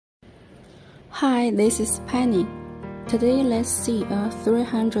Hi, this is Penny. Today let's see a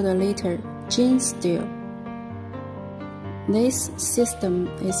 300-liter gin still. This system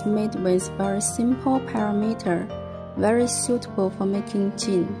is made with very simple parameter, very suitable for making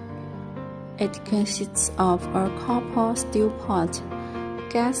gin. It consists of a copper still pot,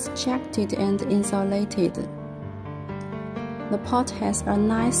 gas-jacketed and insulated. The pot has a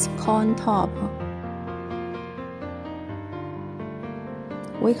nice cone top.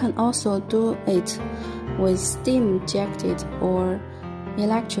 We can also do it with steam jacketed or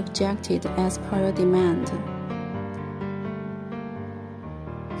electric jacketed as per your demand.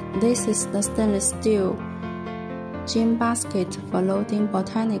 This is the stainless steel gin basket for loading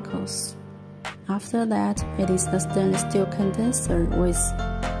botanicals. After that, it is the stainless steel condenser with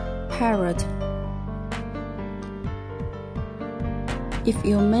parrot. If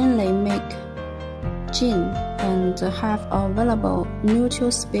you mainly make gin and have available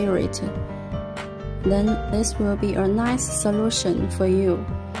neutral spirit, then this will be a nice solution for you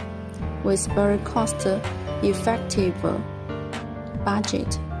with very cost-effective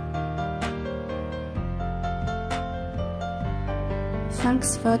budget.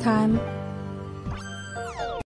 Thanks for your time.